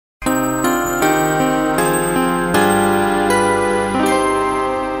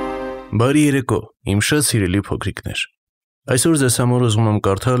Բարի երեկո, իմ շատ սիրելի փոքրիկներ։ Այսօր ձեզ համար ուզում եմ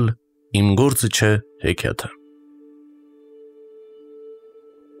կարդալ «Իմ գործը չէ» հեքիաթը։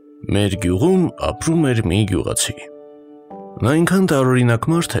 Մեր գյուղում ապրում էր մի գյուղացի։ Նա այնքան տարօրինակ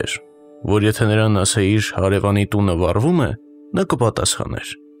մարդ էր, որ եթե նրան ասեիր հարևանի տունը վառվում է, նա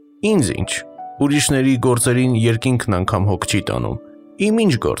կպատասխաներ. Ինձ ինչ, ուրիշների գործերին երկինքն անգամ հոգ չի տանում, իմ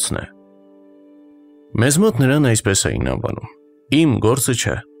ինչ գործն է։ Մեզ մոտ նրան այսպես էին անվանում. Իմ գործը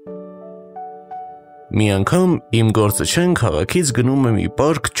չէ։ Մի անգամ իմ գործը չեն քաղաքից գնում է մի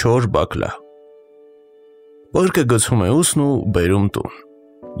պարկ չոր բակլա։ Պարկը գցում է ուսն ու բերում տուն,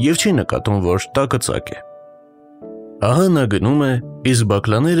 և չի նկատում, որ տակը ծակ է։ Ահա նա գնում է, իսկ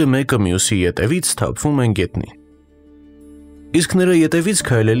բակլաները մեկը մյուսի ետևից թափվում են գետնին։ Իսկ նրա ետևից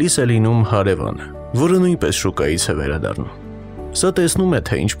քայլելիս է լինում հարևանը, որը նույնպես շուկայից է վերադառնում։ Սա տեսնում է,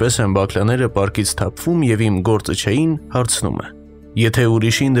 թե ինչպես են բակլաները պարկից թափվում և իմ գործը չէին հարցնում է. Եթե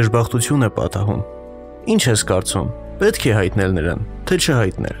ուրիշին դժբախտություն է պատահում, ինչ ես կարծում, պետք է հայտնել նրան, թե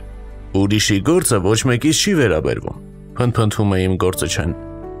չհայտնել։ Ուրիշի գործը ոչ մեկից չի վերաբերվում, փնթփնթում է իմ գործը չեն։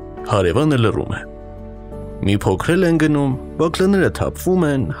 Հարևանը լռում է։ Մի փոքր են գնում, բակլաները թափվում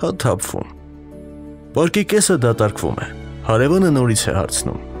են, հա թափվում։ Պարկի կեսը դատարկվում է։ Հարևանը նորից է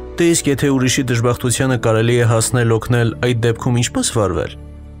հարցնում. Դե իսկ եթե ուրիշի դժբախտությանը կարելի է հասնել օգնել, այդ դեպքում ինչպես վարվել։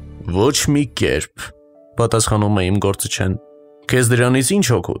 Ոչ մի կերպ, պատասխանում է իմ գործը չեն։ Քեզ դրանից ինչ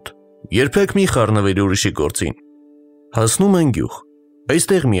օգուտ։ Երբեք մի խառնվիր ուրիշի գործին։ Հասնում են գյուղ։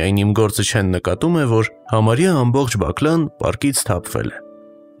 Այստեղ միայն իմ գործը չեն նկատում է, որ համարյա ամբողջ բակլան պարկից թափվել է։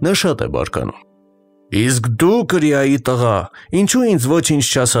 Նա շատ է բարկանում։ Իսկ դու կրիայի տղա, ինչու ինձ ոչինչ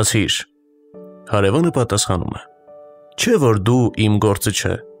չասացիր։ Հարևանը պատասխանում է. Չէ որ դու իմ գործը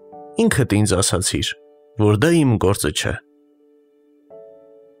չէ, ինքդ ինձ ասացիր, որ դա իմ գործը չէ։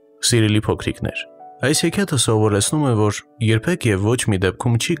 Սիրելի փոքրիկներ, այս հեքիաթը սովորեցնում է, որ երբեք և ոչ մի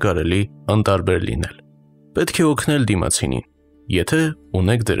դեպքում չի կարելի անտարբեր լինել։ Պետք է օգնել դիմացինին, եթե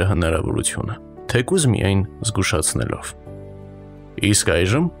ունեք դրա հնարավորությունը, թեկուզ միայն զգուշացնելով։ Իսկ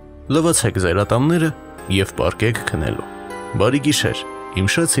այժմ լվացեք ձեր ատամները և պառկեք քնելու։ Բարի գիշեր,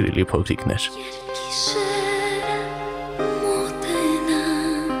 իմ շատ սիրելի փոքրիկներ։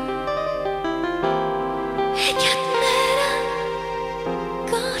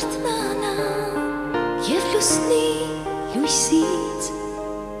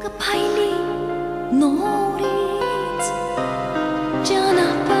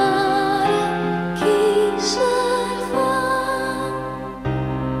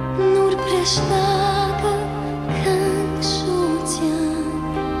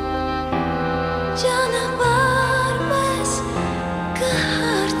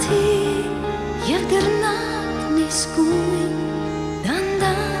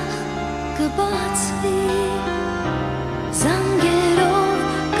 But